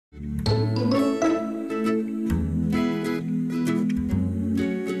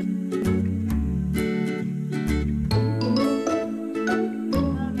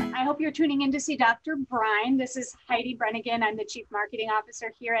you're tuning in to see Dr. Brine. This is Heidi Brennigan. I'm the Chief Marketing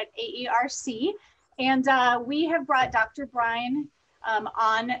Officer here at AERC. And we have brought Dr. Brine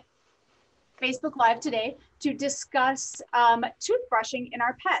on Facebook Live today to discuss toothbrushing in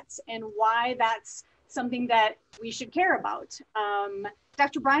our pets and why that's something that we should care about.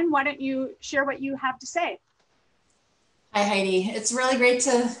 Dr. Brine, why don't you share what you have to say? Hi, Heidi. It's really great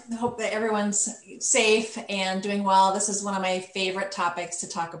to hope that everyone's safe and doing well. This is one of my favorite topics to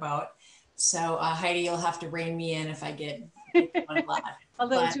talk about. So Heidi, you'll have to rein me in if I get a lot. A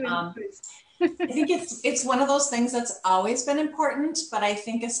little too enthused. I think it's one of those things that's always been important, but I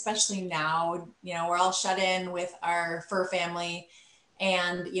think especially now, you know, we're all shut in with our fur family.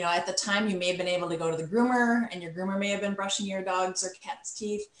 And, you know, at the time you may have been able to go to the groomer and your groomer may have been brushing your dog's or cat's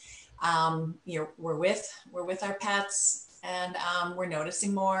teeth. You know, we're with our pets and we're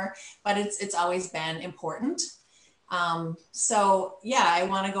noticing more, but it's always been important. So yeah, I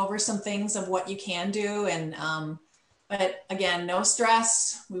want to go over some things of what you can do. And, but again, no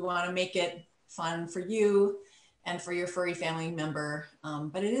stress. We want to make it fun for you and for your furry family member.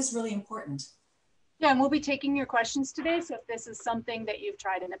 But it is really important. Yeah, and we'll be taking your questions today. So if this is something that you've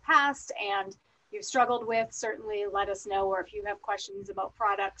tried in the past and you've struggled with, certainly let us know. Or if you have questions about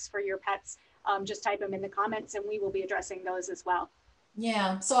products for your pets, just type them in the comments and we will be addressing those as well.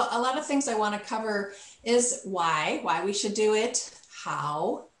 Yeah, so a lot of things I want to cover is why we should do it,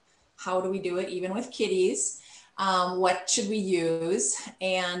 how do we do it even with kitties, what should we use,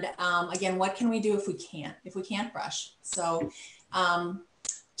 and again, what can we do if we can't brush. So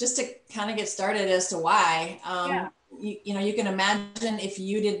just to kind of get started as to why, you know, you can imagine if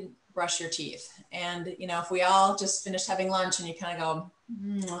you didn't brush your teeth and, you know, if we all just finished having lunch and you kind of go,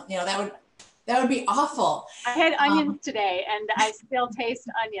 you know, that would be awful. I had onions today and I still taste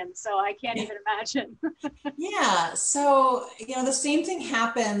onions, so I can't even imagine. Yeah, so, you know, the same thing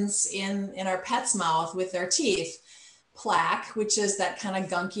happens in our pet's mouth with their teeth. Plaque, which is that kind of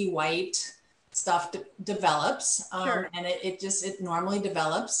gunky white stuff develops, Sure. and it normally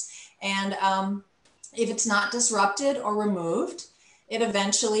develops. And if it's not disrupted or removed, it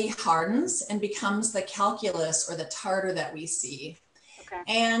eventually hardens and becomes the calculus or the tartar that we see. Okay.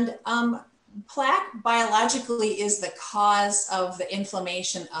 And plaque biologically is the cause of the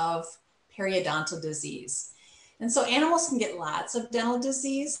inflammation of periodontal disease. And so animals can get lots of dental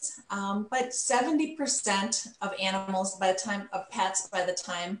disease, but 70% of animals pets by the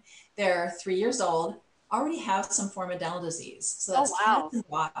time they're 3 years old already have some form of dental disease. So that's cats and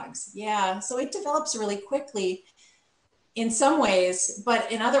dogs. Yeah, so it develops really quickly in some ways, but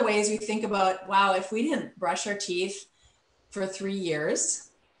in other ways we think about, wow, if we didn't brush our teeth for 3 years,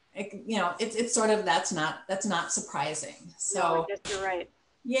 you know, it's sort of, that's not surprising. So no, I guess you're right.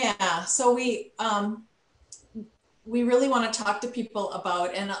 Yeah, so we really want to talk to people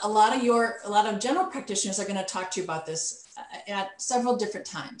about, and a lot of general practitioners are going to talk to you about this at several different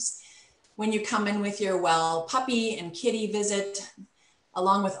times. When you come in with your puppy and kitty visit,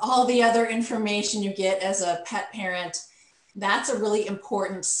 along with all the other information you get as a pet parent, that's a really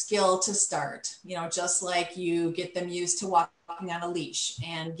important skill to start. You know, just like you get them used to walking on a leash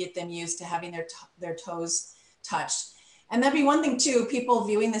and get them used to having their toes touched. And that'd be one thing too, people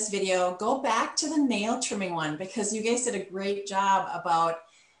viewing this video, go back to the nail trimming one, because you guys did a great job about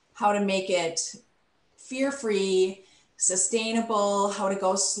how to make it fear-free, sustainable, how to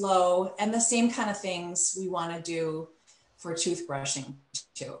go slow, and the same kind of things we want to do for toothbrushing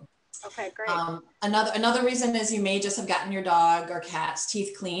too. Okay, great. Another reason is you may just have gotten your dog or cat's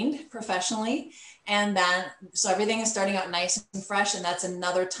teeth cleaned professionally, and then so everything is starting out nice and fresh, and that's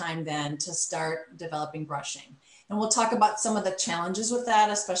another time then to start developing brushing. And we'll talk about some of the challenges with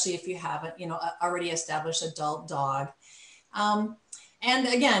that, especially if you haven't, you know, already established adult dog. And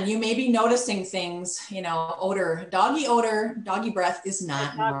again, you may be noticing things, you know, odor, doggy breath is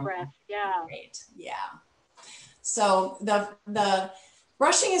not normal. Breath, yeah. Great, yeah. So the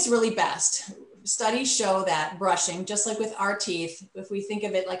brushing is really best. Studies show that brushing, just like with our teeth, if we think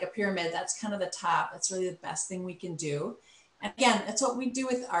of it like a pyramid, that's kind of the top. That's really the best thing we can do. And again, that's what we do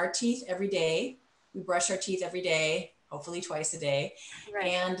with our teeth every day. We brush our teeth every day, hopefully twice a day, right,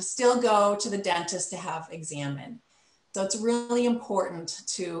 and still go to the dentist to have examined. So it's really important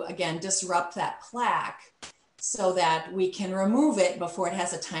to, again, disrupt that plaque so that we can remove it before it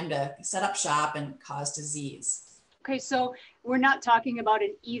has a time to set up shop and cause disease. Okay, so we're not talking about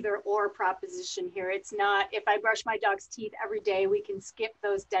an either or proposition here. It's not, if I brush my dog's teeth every day, we can skip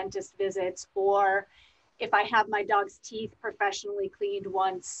those dentist visits, or if I have my dog's teeth professionally cleaned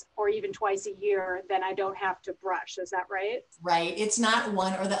once or even twice a year, then I don't have to brush. Is that right? Right. It's not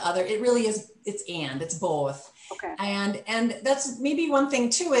one or the other. It really is. It's both. Okay. And that's maybe one thing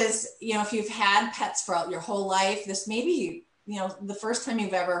too is, you know, if you've had pets for your whole life, this may be, you know, the first time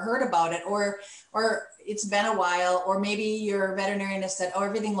you've ever heard about it, or it's been a while, or maybe your veterinarian has said, oh,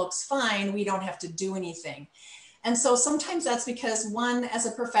 everything looks fine, we don't have to do anything. And so sometimes that's because, one, as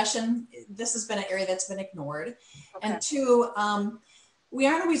a profession, this has been an area that's been ignored. Okay. And two, we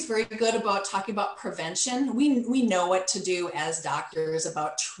aren't always very good about talking about prevention. We know what to do as doctors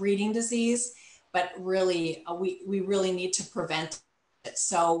about treating disease, but really, we really need to prevent it.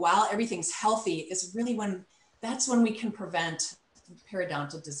 So while everything's healthy is really that's when we can prevent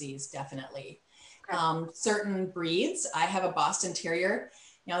periodontal disease, definitely. Okay. Certain breeds, I have a Boston Terrier.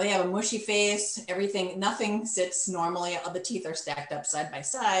 You know, they have a mushy face, everything, nothing sits normally. The teeth are stacked up side by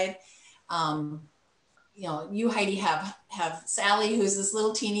side. You know, you, Heidi, have Sally, who's this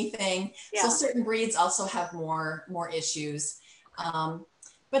little teeny thing. Yeah. So certain breeds also have more issues.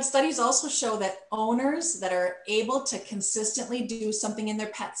 But studies also show that owners that are able to consistently do something in their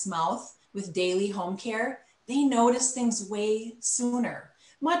pet's mouth with daily home care, they notice things way sooner,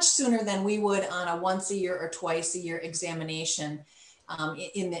 much sooner than we would on a once a year or twice a year examination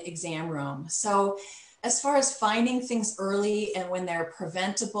in the exam room. So as far as finding things early and when they're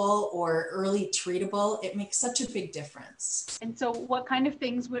preventable or early treatable, it makes such a big difference. And so what kind of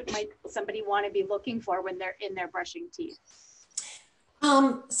things might somebody want to be looking for when they're in their brushing teeth?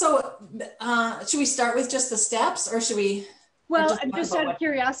 Should we start with just the steps, or should we? Well, I'm just out of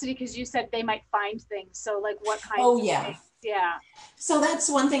curiosity, because you said they might find things. So like what kind of things? Yeah. So that's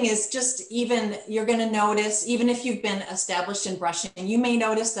one thing, is just even you're going to notice, even if you've been established in brushing, you may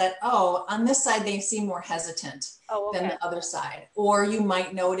notice that, oh, on this side, they seem more hesitant than the other side. Or you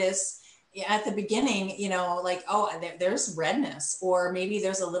might notice at the beginning, you know, like, oh, there's redness, or maybe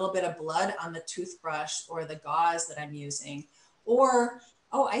there's a little bit of blood on the toothbrush or the gauze that I'm using. Or,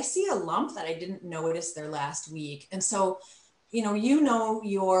 oh, I see a lump that I didn't notice there last week. And so, you know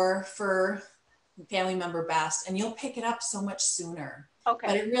your fur family member best, and you'll pick it up so much sooner. Okay.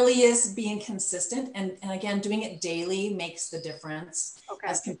 But it really is being consistent, and again, doing it daily makes the difference,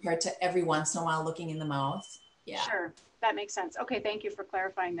 as compared to every once in a while looking in the mouth. Yeah. Sure. That makes sense. Okay. Thank you for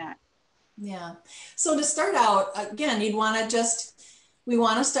clarifying that. Yeah. So to start out, again, we want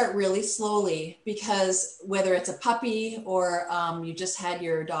to start really slowly, because whether it's a puppy or you just had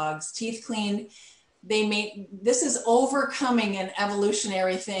your dog's teeth cleaned, this is overcoming an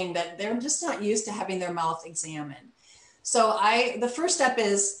evolutionary thing that they're just not used to having their mouth examined. So the first step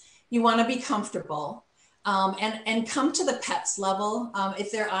is you want to be comfortable, and come to the pet's level.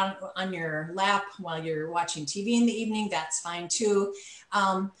 If they're on your lap while you're watching TV in the evening, that's fine too.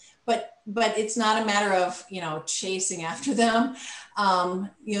 But it's not a matter of, you know, chasing after them.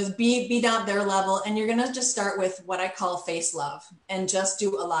 You know, be down at their level, and you're going to just start with what I call face love, and just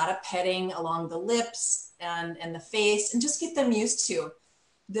do a lot of petting along the lips and the face, and just get them used to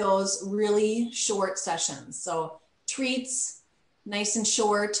those really short sessions. So treats, nice and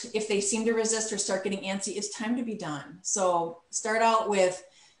short. If they seem to resist or start getting antsy, it's time to be done. So start out with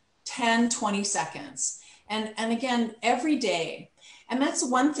 10, 20 seconds. And again, every day. And that's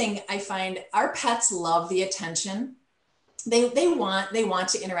one thing I find, our pets love the attention. They want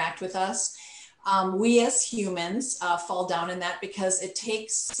to interact with us. We as humans fall down in that, because it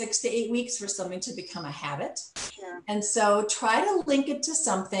takes 6 to 8 weeks for something to become a habit. Sure. And so try to link it to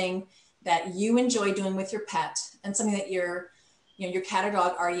something that you enjoy doing with your pet, and something that your cat or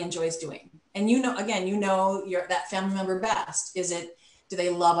dog already enjoys doing. And that family member best. Do they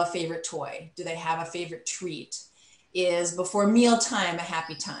love a favorite toy? Do they have a favorite treat? Is before mealtime a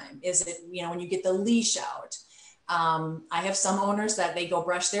happy time? Is it, when you get the leash out? I have some owners that they go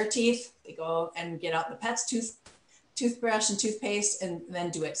brush their teeth, they go and get out the pet's toothbrush and toothpaste, and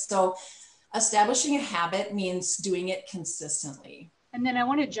then do it. So establishing a habit means doing it consistently. And then I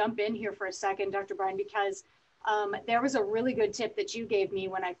want to jump in here for a second, Dr. Brine, because there was a really good tip that you gave me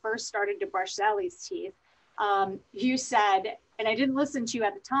when I first started to brush Sally's teeth. You said, and I didn't listen to you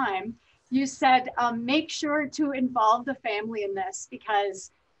at the time, you said, make sure to involve the family in this,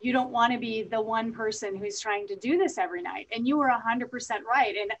 because you don't want to be the one person who's trying to do this every night. And you were 100%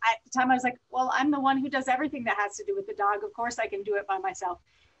 right. And at the time I was like, well, I'm the one who does everything that has to do with the dog. Of course I can do it by myself.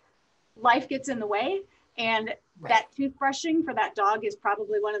 Life gets in the way. And that toothbrushing for that dog is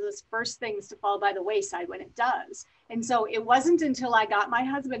probably one of those first things to fall by the wayside when it does. And so it wasn't until I got my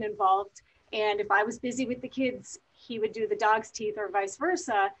husband involved, and if I was busy with the kids, he would do the dog's teeth or vice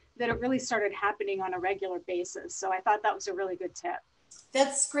versa, that it really started happening on a regular basis. So I thought that was a really good tip.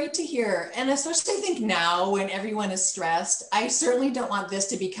 That's great to hear. And especially I think now when everyone is stressed, I certainly don't want this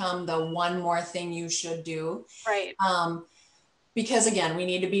to become the one more thing you should do. Right. Because again, we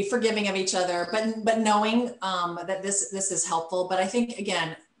need to be forgiving of each other, but knowing that this is helpful. But I think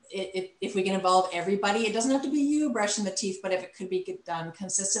again, if we can involve everybody, it doesn't have to be you brushing the teeth, but if it could be done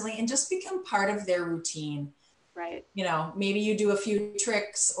consistently and just become part of their routine. Right. You know, maybe you do a few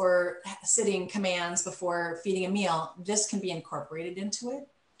tricks or sitting commands before feeding a meal. This can be incorporated into it.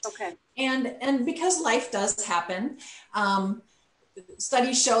 Okay. And because life does happen,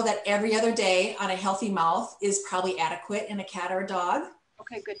 studies show that every other day on a healthy mouth is probably adequate in a cat or a dog.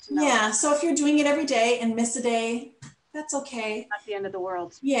 Okay, good to know. Yeah, so if you're doing it every day and miss a day, that's okay. Not the end of the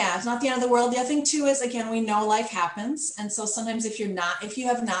world. Yeah, it's not the end of the world. The other thing too is, again, we know life happens. And so sometimes if you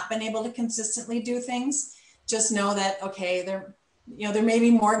have not been able to consistently do things, just know that, okay, there may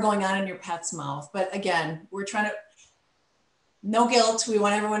be more going on in your pet's mouth. But again, we're trying to, no guilt. We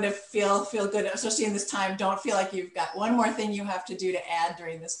want everyone to feel good, especially in this time. Don't feel like you've got one more thing you have to do to add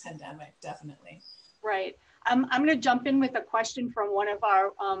during this pandemic, definitely. Right. I'm going to jump in with a question from one of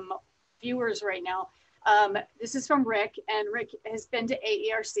our viewers right now. This is from Rick, and Rick has been to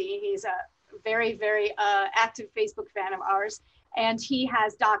AERC. He's a very, very active Facebook fan of ours, and he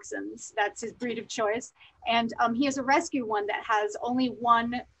has dachshunds. That's his breed of choice. And he has a rescue one that has only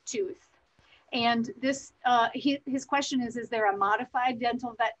one tooth. And this, his question is there a modified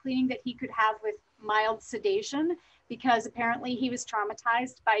dental vet cleaning that he could have with mild sedation? Because apparently he was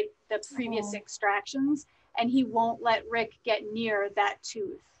traumatized by the previous extractions, and he won't let Rick get near that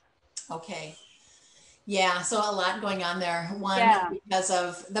tooth. Okay. Yeah, so a lot going on there. One, because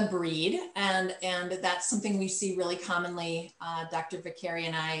of the breed, and that's something we see really commonly. Dr. Vicari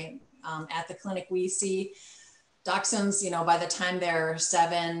and I at the clinic, we see dachshunds, by the time they're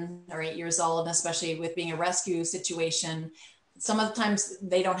 7 or 8 years old, and especially with being a rescue situation, some of the times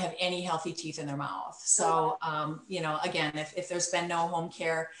they don't have any healthy teeth in their mouth. So, again, if there's been no home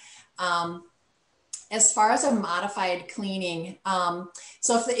care, as far as a modified cleaning,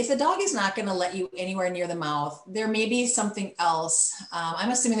 so if the dog is not going to let you anywhere near the mouth, there may be something else.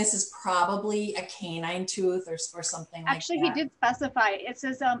 I'm assuming this is probably a canine tooth or something like that. Actually, he did specify. It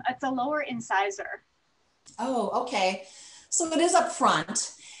says it's a lower incisor. Oh, okay. So it is up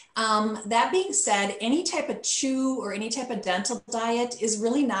front. That being said, any type of chew or any type of dental diet is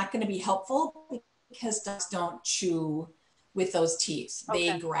really not going to be helpful because dogs don't chew with those teeth.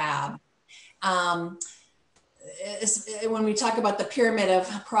 Okay. They grab. When we talk about the pyramid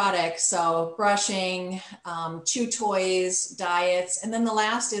of products, so brushing, chew toys, diets, and then the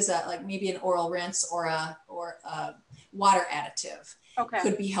last is like maybe an oral rinse or a water additive. Okay.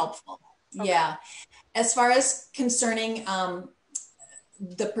 Could be helpful. Okay. Yeah. As far as concerning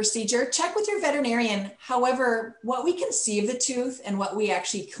the procedure, check with your veterinarian. However, what we can see of the tooth and what we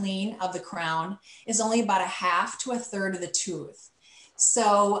actually clean of the crown is only about 1/2 to 1/3 of the tooth.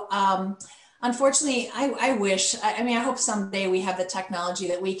 So unfortunately, I wish, I hope someday we have the technology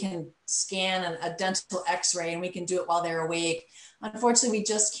that we can scan a dental x-ray and we can do it while they're awake. Unfortunately, we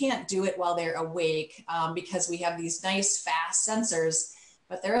just can't do it while they're awake because we have these nice fast sensors,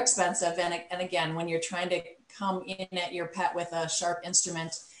 but they're expensive. And again, when you're trying to come in at your pet with a sharp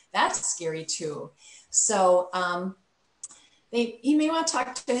instrument, that's scary too. So you may want to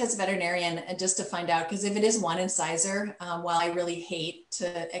talk to his veterinarian just to find out, because if it is one incisor, while I really hate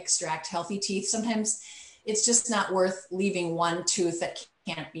to extract healthy teeth, sometimes it's just not worth leaving one tooth that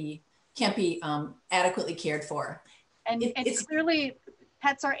can't be adequately cared for. And it's clearly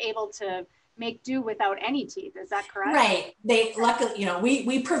pets are able to make do without any teeth. Is that correct? Right. They luckily,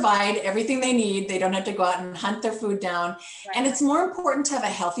 we provide everything they need. They don't have to go out and hunt their food down. Right. And it's more important to have a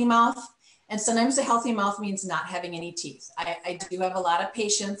healthy mouth. And sometimes a healthy mouth means not having any teeth. I do have a lot of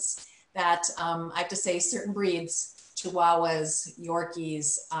patients that I have to say certain breeds, Chihuahuas,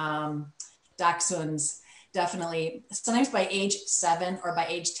 Yorkies, Dachshunds, definitely, sometimes by age 7 or by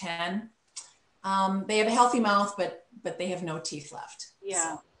age 10, they have a healthy mouth, but they have no teeth left.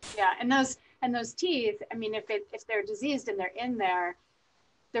 Yeah. So. Yeah. And those teeth, if they're diseased and they're in there,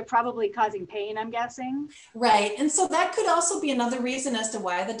 they're probably causing pain, I'm guessing. Right. And so that could also be another reason as to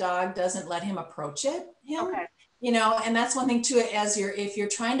why the dog doesn't let him approach it. Okay. And that's one thing too, if you're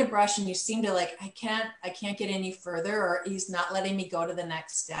trying to brush and you seem to like, I can't get any further, or he's not letting me go to the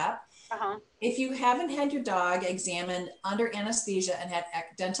next step. Uh-huh. If you haven't had your dog examined under anesthesia and had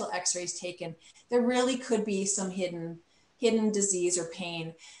dental x-rays taken, there really could be some hidden disease or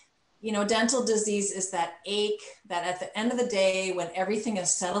pain. Dental disease is that ache that at the end of the day, when everything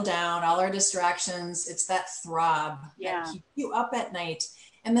is settled down, all our distractions, it's that throb that keeps you up at night.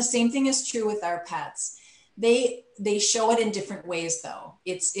 And the same thing is true with our pets. They show it in different ways though.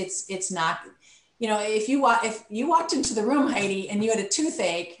 It's not, you know, if you walked into the room, Heidi, and you had a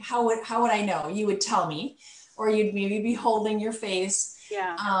toothache, how would I know? You would tell me, or you'd maybe be holding your face.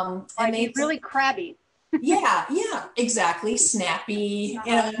 Yeah. And they'd be really crabby. Yeah, exactly. Snappy.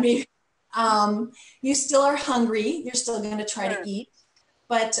 You know, I mean, you still are hungry. You're still going to try to eat,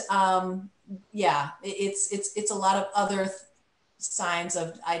 but yeah, it's a lot of other signs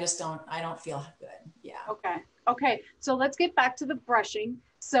of I don't feel good. Yeah. Okay. So let's get back to the brushing.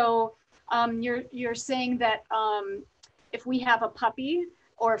 So you're saying that if we have a puppy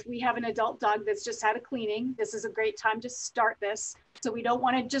or if we have an adult dog that's just had a cleaning, this is a great time to start this. So we don't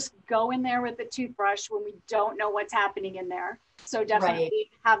want to just go in there with the toothbrush when we don't know what's happening in there. So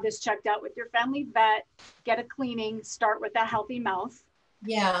definitely have this checked out with your family vet, get a cleaning, start with a healthy mouth.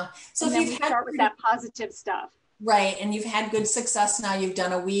 Yeah. So and if then we start with that positive stuff. Right. And you've had good success now. You've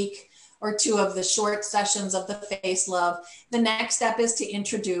done a week or two of the short sessions of the face love. The next step is to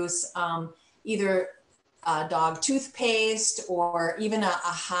introduce either dog toothpaste or even a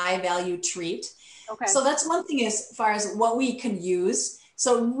high value treat. Okay. So that's one thing as far as what we can use.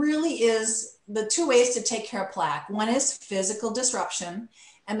 So it really is the two ways to take care of plaque. One is physical disruption,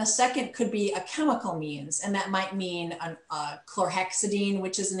 and the second could be a chemical means. And that might mean chlorhexidine,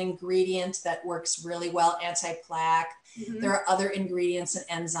 which is an ingredient that works really well, anti-plaque. Mm-hmm. There are other ingredients and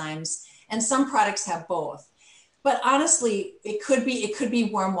enzymes, and some products have both. But honestly, it could be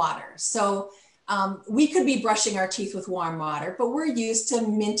warm water. So we could be brushing our teeth with warm water, but we're used to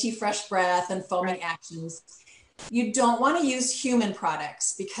minty fresh breath and foaming actions. You don't want to use human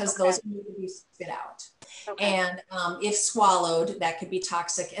products because those need to be spit out. And if swallowed, that could be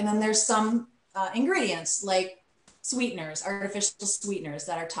toxic. And then there's some ingredients like sweeteners, artificial sweeteners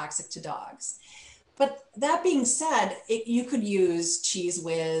that are toxic to dogs. But that being said, you could use Cheese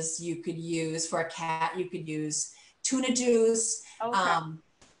Whiz, you could use, for a cat, you could use tuna juice.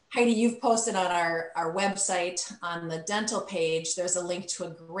 Heidi, you've posted on our website on the dental page, there's a link to a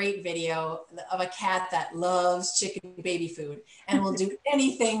great video of a cat that loves chicken baby food and will do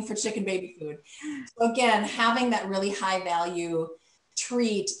anything for chicken baby food. So again, having that really high value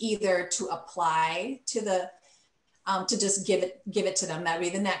treat either to apply to the, to just give it to them, that would be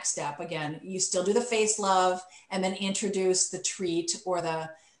the next step. Again, you still do the face love and then introduce the treat or the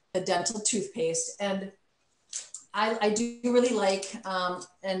dental toothpaste. And I do really like,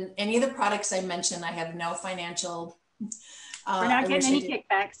 and any of the products I mentioned, I have no financial. We're not getting any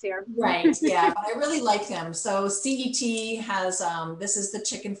kickbacks here. Right, yeah, but I really like them. So CET has, this is the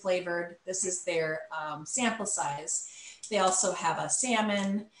chicken flavored, this is their sample size. They also have a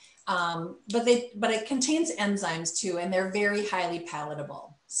salmon, but it contains enzymes too, and they're very highly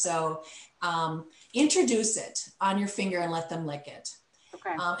palatable. So introduce it on your finger and let them lick it.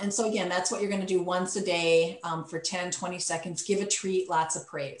 Okay. And so again, that's what you're going to do once a day for 10, 20 seconds, give a treat, lots of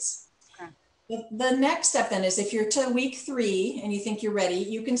praise. Okay. The next step then is if you're to week 3 and you think you're ready,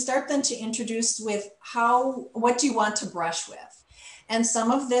 you can start then to introduce with what do you want to brush with? And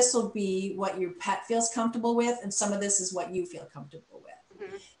some of this will be what your pet feels comfortable with, and some of this is what you feel comfortable with.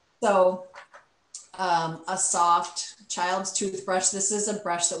 Mm-hmm. So a soft child's toothbrush, this is a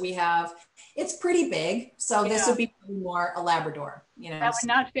brush that we have. It's pretty big, so this would be more a Labrador. You know, that would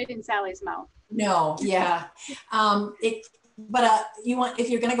not fit in Sally's mouth. No, yeah. But you want, if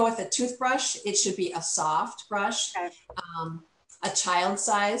you're going to go with a toothbrush, it should be a soft brush, a child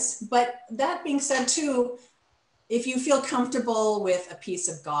size. But that being said, too, if you feel comfortable with a piece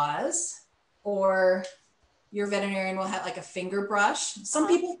of gauze, or your veterinarian will have like a finger brush. Some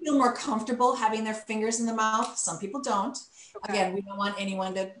people feel more comfortable having their fingers in the mouth. Some people don't. Okay. Again, we don't want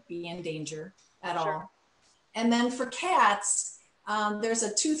anyone to be in danger at all. And then for cats, there's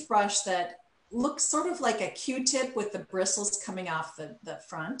a toothbrush that looks sort of like a Q-tip with the bristles coming off the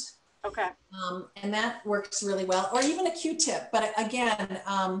front. Okay. And that works really well, or even a Q-tip. But again,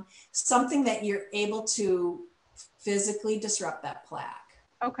 something that you're able to physically disrupt that plaque.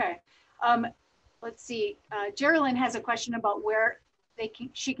 Okay. Let's see. Geraldine has a question about where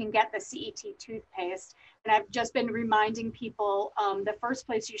she can get the CET toothpaste. And I've just been reminding people, the first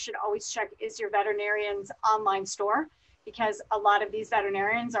place you should always check is your veterinarian's online store, because a lot of these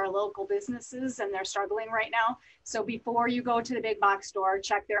veterinarians are local businesses and they're struggling right now. So before you go to the big box store,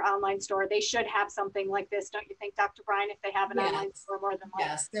 check their online store. They should have something like this, don't you think, Dr. Brine, if they have an online store more than one?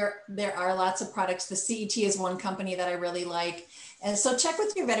 Yes, there are lots of products. The CET is one company that I really like. And so check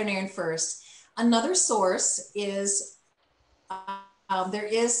with your veterinarian first. Another source is, there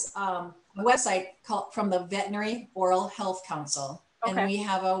is a website called from the Veterinary Oral Health Council. Okay. And we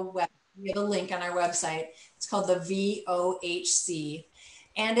have a link on our website. It's called the VOHC.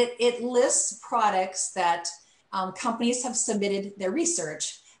 And it lists products that companies have submitted their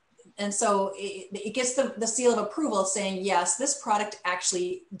research. And so it gets the seal of approval saying, yes, this product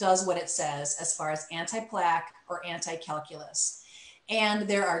actually does what it says as far as anti-plaque or anti-calculus. And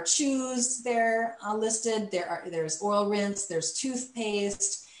there are chews there listed. There's oral rinse, there's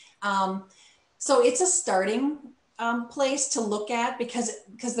toothpaste. So it's a starting place to look at because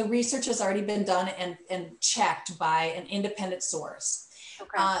the research has already been done and checked by an independent source.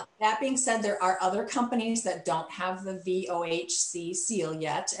 Okay. That being said, there are other companies that don't have the VOHC seal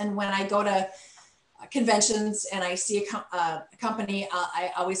yet. And when I go to conventions and I see a company,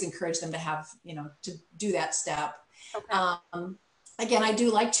 I always encourage them to have, to do that step. Okay. Again, I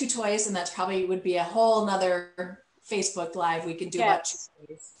do like chew toys, and that's probably would be a whole nother Facebook Live we could do about chew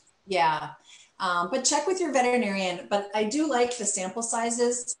toys. Yeah. But check with your veterinarian. But I do like the sample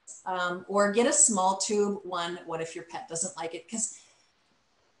sizes, or get a small tube one. What if your pet doesn't like it? Because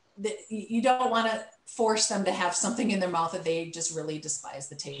you don't want to force them to have something in their mouth that they just really despise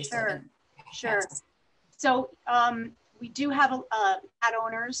the taste of. Sure. So we do have pet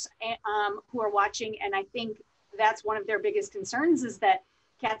owners who are watching, and I think that's one of their biggest concerns is that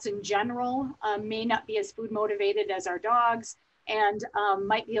cats in general may not be as food motivated as our dogs, and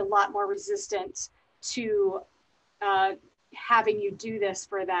might be a lot more resistant to having you do this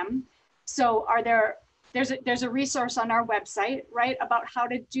for them. So there's a resource on our website, right, about how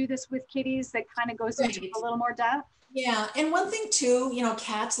to do this with kitties that kind of goes into a little more depth. Yeah, and one thing too,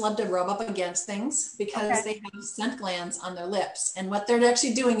 cats love to rub up against things because they have scent glands on their lips. And what they're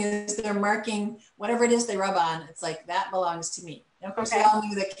actually doing is they're marking whatever it is they rub on. It's like, that belongs to me. And of course, we all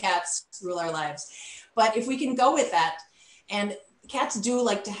knew that cats rule our lives. But if we can go with that, and cats do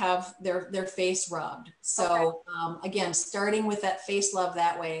like to have their face rubbed. So again, starting with that face love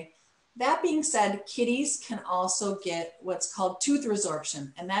that way. That being said, kitties can also get what's called tooth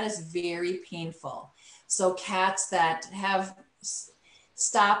resorption, and that is very painful. So cats that have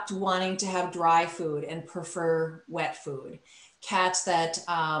stopped wanting to have dry food and prefer wet food. Cats that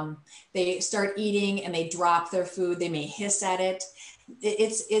they start eating and they drop their food, they may hiss at it.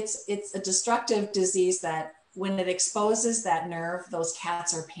 It's a destructive disease that when it exposes that nerve, those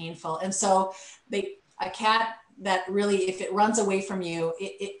cats are painful. And so a cat that really, if it runs away from you,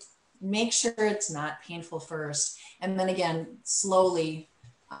 it make sure it's not painful first. And then again, slowly,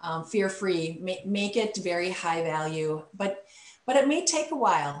 fear-free, make it very high value, but it may take a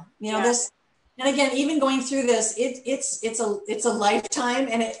while, this, and again, even going through this, it's a lifetime,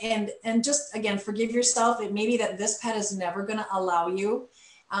 and just again, forgive yourself. It may be that this pet is never going to allow you.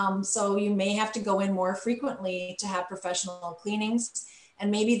 So you may have to go in more frequently to have professional cleanings,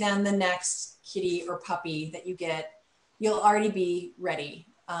 and maybe then the next kitty or puppy that you get, you'll already be ready.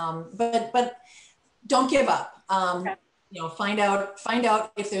 But don't give up. Find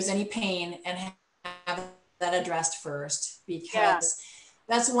out if there's any pain and have that addressed first, because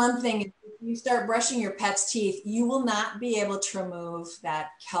that's one thing. If you start brushing your pet's teeth, you will not be able to remove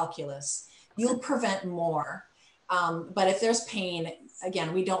that calculus. You'll prevent more. But if there's pain,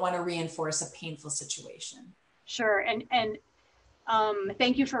 again, we don't want to reinforce a painful situation. Sure. And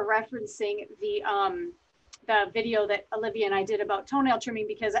thank you for referencing the video that Olivia and I did about toenail trimming,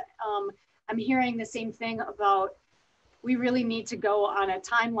 because I'm hearing the same thing about, we really need to go on a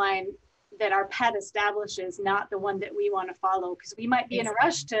timeline that our pet establishes, not the one that we want to follow, because we might be in a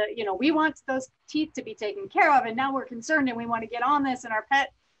rush to, we want those teeth to be taken care of, and now we're concerned and we want to get on this, and our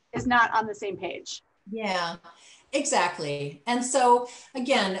pet is not on the same page. Yeah, exactly. And so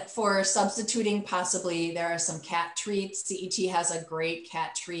again, for substituting, possibly there are some cat treats. CET has a great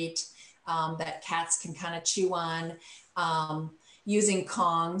cat treat that cats can kind of chew on, using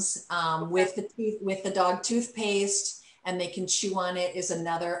Kongs with the dog toothpaste, and they can chew on it is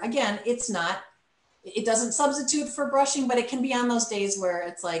another. Again, it doesn't substitute for brushing, but it can be on those days where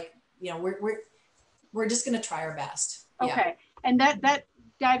it's like, we're just going to try our best. Okay. Yeah. And that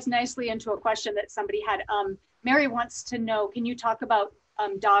dives nicely into a question that somebody had. Mary wants to know, can you talk about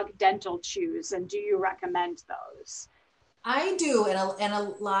dog dental chews, and do you recommend those? I do, and a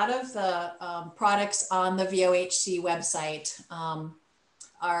lot of the products on the VOHC website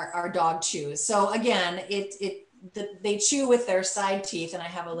are dog chews. So again, they chew with their side teeth, and I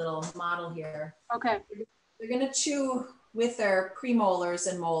have a little model here. Okay. They're going to chew with their premolars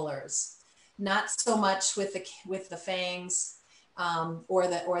and molars, not so much with the fangs or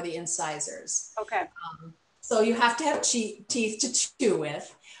the incisors. Okay. So you have to have teeth to chew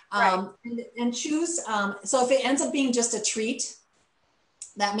with. Right. And choose, so if it ends up being just a treat,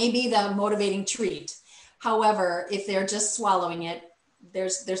 that may be the motivating treat. However, if they're just swallowing it,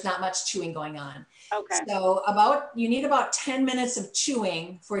 there's not much chewing going on. Okay. So you need about 10 minutes of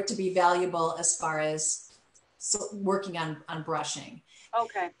chewing for it to be valuable as far as working on brushing.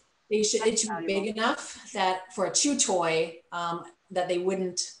 Okay. It should be big enough that for a chew toy, that they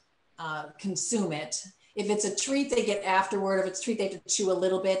wouldn't consume it. If it's a treat they get afterward, if it's a treat they have to chew a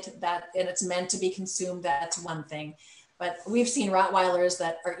little bit, and it's meant to be consumed, that's one thing. But we've seen Rottweilers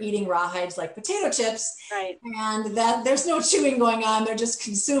that are eating rawhides like potato chips, right? And that there's no chewing going on. They're just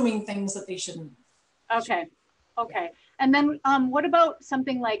consuming things that they shouldn't. Okay. Okay. And then what about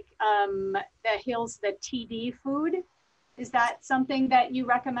something like the Hills, the TD food? Is that something that you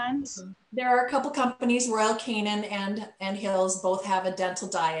recommend? There are a couple companies, Royal Canin and Hills, both have a dental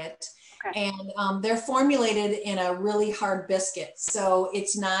diet. Okay. And they're formulated in a really hard biscuit. So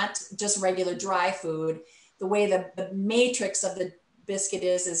it's not just regular dry food. The way the matrix of the biscuit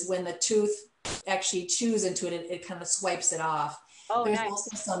is when the tooth actually chews into it, it kind of swipes it off. Oh, there's nice.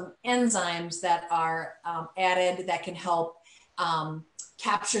 Also some enzymes that are added that can help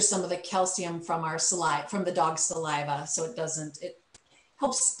capture some of the calcium from our saliva, from the dog's saliva. So it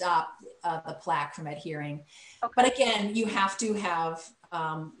helps stop the plaque from adhering. Okay. But again, you have to have,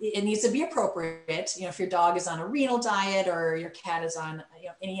 it needs to be appropriate. You know, if your dog is on a renal diet or your cat is on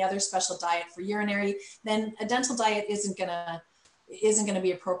any other special diet for urinary, then a dental diet isn't gonna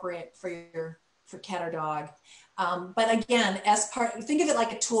be appropriate for cat or dog. But again, think of it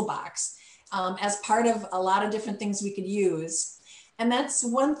like a toolbox, as part of a lot of different things we could use. And that's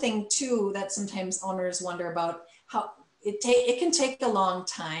one thing too, that sometimes owners wonder about, how it can take a long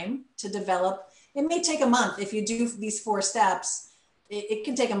time to develop. It may take a month. If you do these 4 steps, it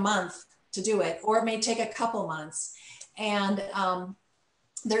can take a month to do it, or it may take a couple months. And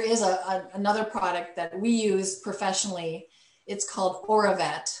there is another product that we use professionally. It's called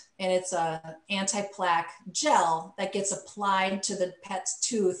Oravet, and it's a anti-plaque gel that gets applied to the pet's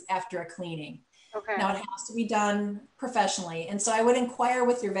tooth after a cleaning. Okay. Now it has to be done professionally. And so I would inquire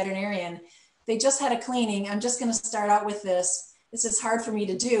with your veterinarian, they just had a cleaning. I'm just going to start out with this. This is hard for me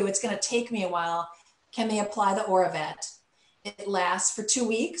to do. It's going to take me a while. Can they apply the Oravet? It lasts for 2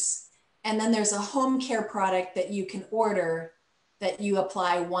 weeks. And then there's a home care product that you can order that you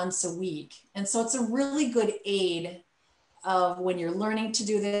apply once a week. And so it's a really good aid of when you're learning to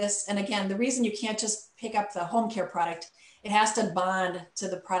do this. And again, the reason you can't just pick up the home care product, it has to bond to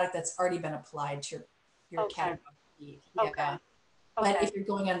the product that's already been applied to your okay. cat. Yeah. Okay. But if you're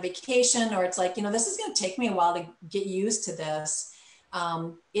going on vacation, or it's like, this is going to take me a while to get used to this.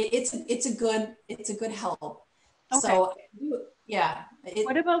 It's a good help. Okay. So yeah.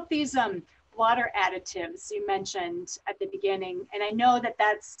 What about these water additives you mentioned at the beginning? And I know that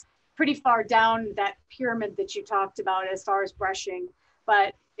that's pretty far down that pyramid that you talked about as far as brushing.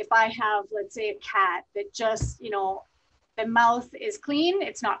 But if I have, let's say, a cat that just, the mouth is clean,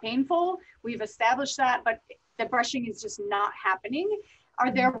 it's not painful, we've established that, but the brushing is just not happening.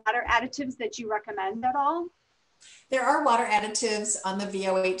 Are there water additives that you recommend at all? There are water additives on the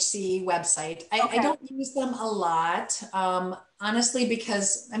VOHC website. I don't use them a lot, honestly,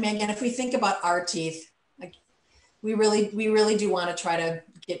 because, again, if we think about our teeth, like we really do want to try to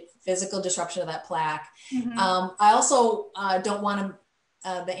get physical disruption of that plaque. Mm-hmm. I also don't want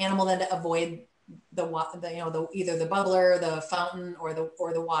the animal then to avoid either the bubbler, the fountain, or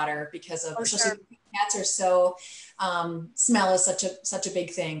the water, because of cats are so smell is such a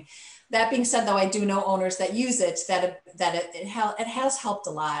big thing. That being said, though, I do know owners that use it it has helped a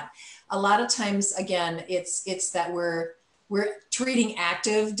lot. A lot of times, again, it's that we're treating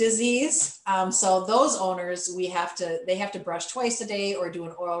active disease. So those owners, they have to brush twice a day or do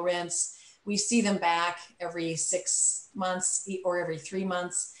an oral rinse. We see them back every 6 months or every 3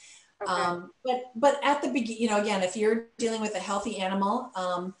 months. Okay. But at the beginning, again, if you're dealing with a healthy animal,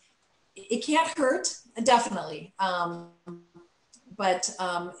 it can't hurt, definitely. But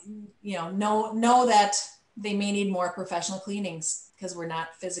know that they may need more professional cleanings because we're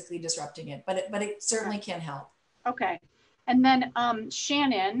not physically disrupting it, but it certainly can help. Okay. And then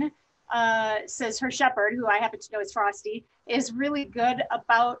Shannon says her shepherd, who I happen to know is Frosty, is really good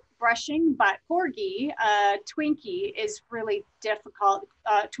about brushing, but Corgi, Twinkie, is really difficult.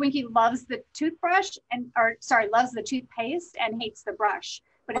 Twinkie loves the toothbrush loves the toothpaste and hates the brush.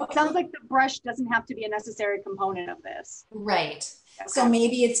 But it sounds like the brush doesn't have to be a necessary component of this. Right. Okay. So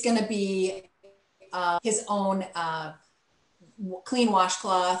maybe it's going to be his own clean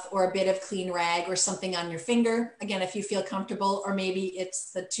washcloth or a bit of clean rag or something on your finger. Again, if you feel comfortable, or maybe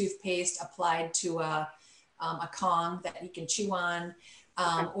it's the toothpaste applied to a Kong that he can chew on,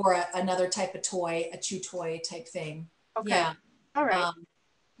 or another type of toy, a chew toy type thing. Okay. Yeah. All right.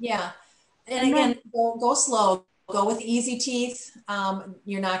 Yeah. And again, go slow. go with easy teeth.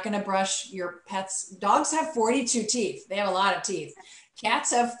 You're not going to brush your pets. Dogs have 42 teeth. They have a lot of teeth.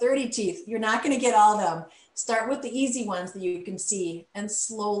 Cats have 30 teeth. You're not going to get all of them. Start with the easy ones that you can see and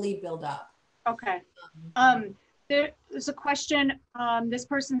slowly build up. Okay. There's a question. This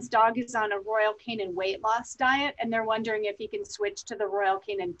person's dog is on a Royal Canin weight loss diet, and they're wondering if he can switch to the Royal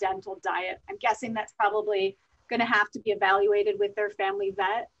Canin dental diet. I'm guessing that's probably going to have to be evaluated with their family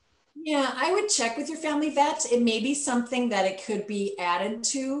vet. Yeah, I would check with your family vet. It may be something that it could be added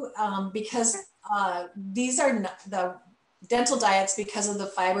to because these are not, the dental diets, because of the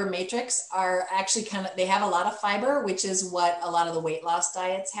fiber matrix, are actually they have a lot of fiber, which is what a lot of the weight loss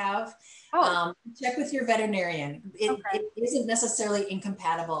diets have. Check with your veterinarian. It isn't necessarily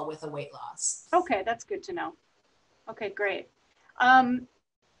incompatible with a weight loss. Okay, that's good to know. Okay, great.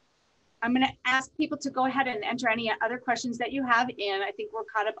 I'm going to ask people to go ahead and enter any other questions that you have in. I think we're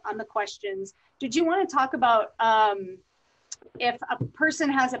caught up on the questions. Did you want to talk about if a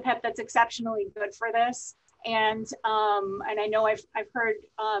person has a pet that's exceptionally good for this? And I know I've heard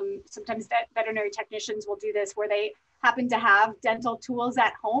sometimes that veterinary technicians will do this where they happen to have dental tools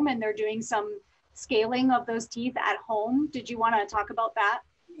at home and they're doing some scaling of those teeth at home. Did you want to talk about that?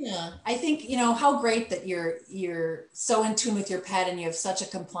 Yeah, I think, you know, how great that you're so in tune with your pet and you have such a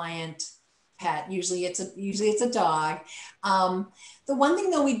compliant pet. Usually it's a dog. The one thing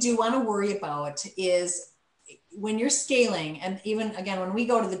though we do want to worry about is when you're scaling, and even again, when we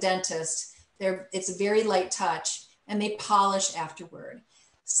go to the dentist, it's a very light touch and they polish afterward.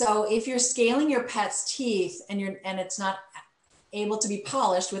 So if you're scaling your pet's teeth and it's not able to be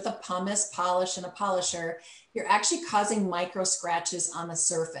polished with a pumice polish and a polisher, you're actually causing micro scratches on the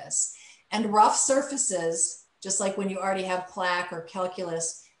surface. And rough surfaces, just like when you already have plaque or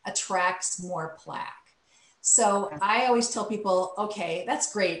calculus, attracts more plaque. So I always tell people, okay,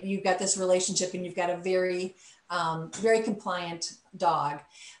 that's great. You've got this relationship and you've got a very, very compliant dog.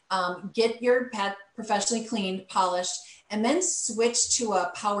 Get your pet professionally cleaned, polished, and then switch to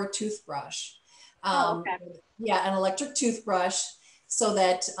a power toothbrush. Yeah, an electric toothbrush so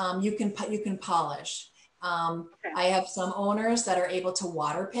that you can polish. I have some owners that are able to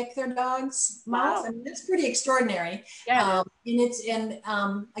water pick their dog's mouth, and that's pretty extraordinary. Yeah.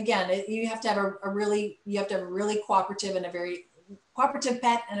 Again, you have to have a really cooperative and a very cooperative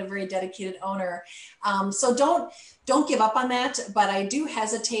pet and a very dedicated owner. So don't give up on that. But I do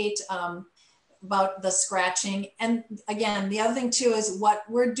hesitate about the scratching. And again, the other thing too is what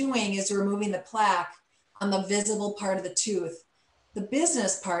we're doing is removing the plaque on the visible part of the tooth. The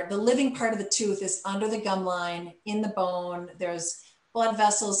business part, the living part of the tooth, is under the gum line, in the bone. There's blood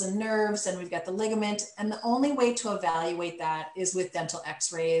vessels and nerves, and we've got the ligament. And the only way to evaluate that is with dental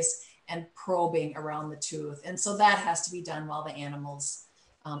x-rays and probing around the tooth. And so that has to be done while the animal's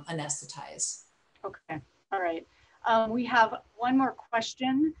anesthetized. Okay, all right. We have one more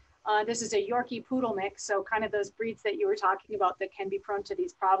question. This is a Yorkie Poodle mix, so kind of those breeds that you were talking about that can be prone to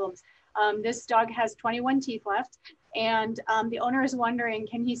these problems. This dog has 21 teeth left, and the owner is wondering,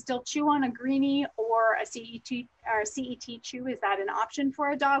 can he still chew on a greenie or a CET chew? Is that an option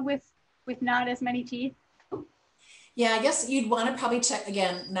for a dog with not as many teeth? Yeah, I guess you'd want to probably check,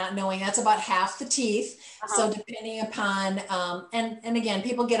 again, not knowing, that's about half the teeth. So depending upon, and again,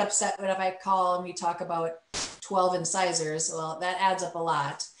 people get upset when if I call and we talk about 12 incisors, well, that adds up a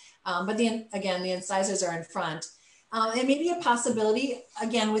lot. But again, the incisors are in front. It may be a possibility,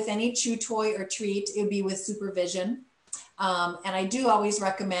 again, with any chew toy or treat, it would be with supervision. And I do always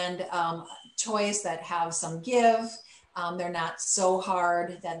recommend toys that have some give. They're not so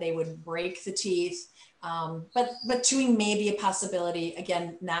hard that they would break the teeth. But chewing may be a possibility,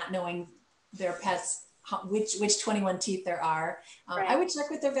 again, not knowing their pets, which 21 teeth there are. Right. I would check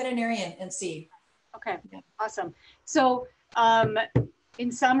with their veterinarian and see. Okay, yeah. Awesome. So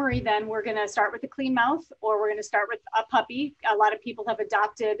in summary, then we're going to start with a clean mouth, or we're going to start with a puppy. A lot of people have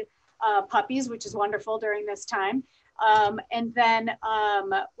adopted puppies, which is wonderful during this time. And then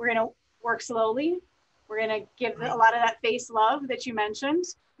we're going to work slowly. We're going to give a lot of that face love that you mentioned,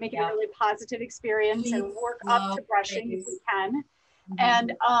 make it a really positive experience, and work up to brushing if we can.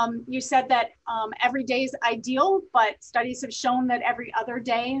 And you said that every day is ideal, but studies have shown that every other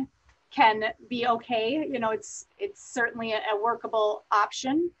day can be okay. You know, it's certainly a workable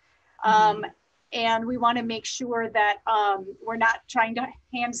option. And we want to make sure that we're not trying to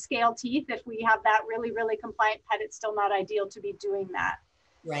hand scale teeth. If we have that really, really compliant pet, it's still not ideal to be doing that.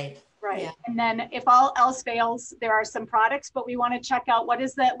 Right. Right. Yeah. And then if all else fails, there are some products, but we want to check out, what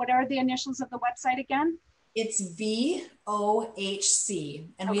are the initials of the website again? It's VOHC,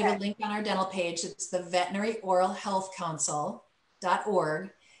 and we have a link on our dental page. It's the Veterinary Oral Health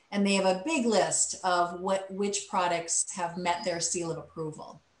Council.org. and they have a big list of which products have met their seal of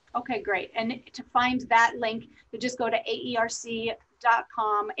approval. Okay, great. And to find that link, you just go to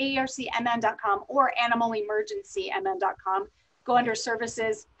AERC.com, AERCMN.com, or AnimalEmergencyMN.com. Go under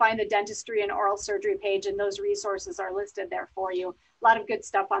services, find the dentistry and oral surgery page, and those resources are listed there for you. A lot of good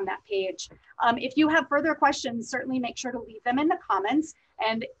stuff on that page. If you have further questions, certainly make sure to leave them in the comments,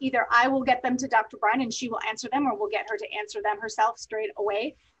 and either I will get them to Dr. Brine and she will answer them, or we'll get her to answer them herself straight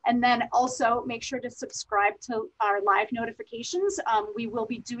away. And then also make sure to subscribe to our live notifications. We will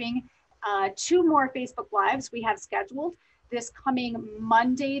be doing 2 more Facebook Lives we have scheduled. This coming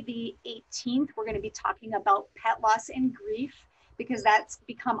Monday, the 18th, we're going to be talking about pet loss and grief, because that's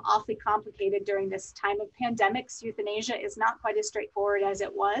become awfully complicated during this time of pandemics. Euthanasia is not quite as straightforward as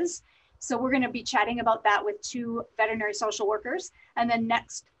it was. So we're going to be chatting about that with 2 veterinary social workers. And then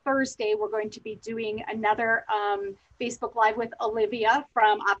next Thursday, we're going to be doing another Facebook Live with Olivia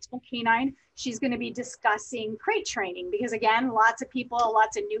from Optimal Canine. She's going to be discussing crate training, because again, lots of people,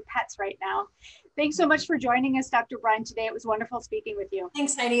 lots of new pets right now. Thanks so much for joining us, Dr. Brine, today. It was wonderful speaking with you.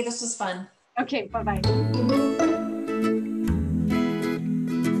 Thanks, Heidi. This was fun. Okay, bye-bye.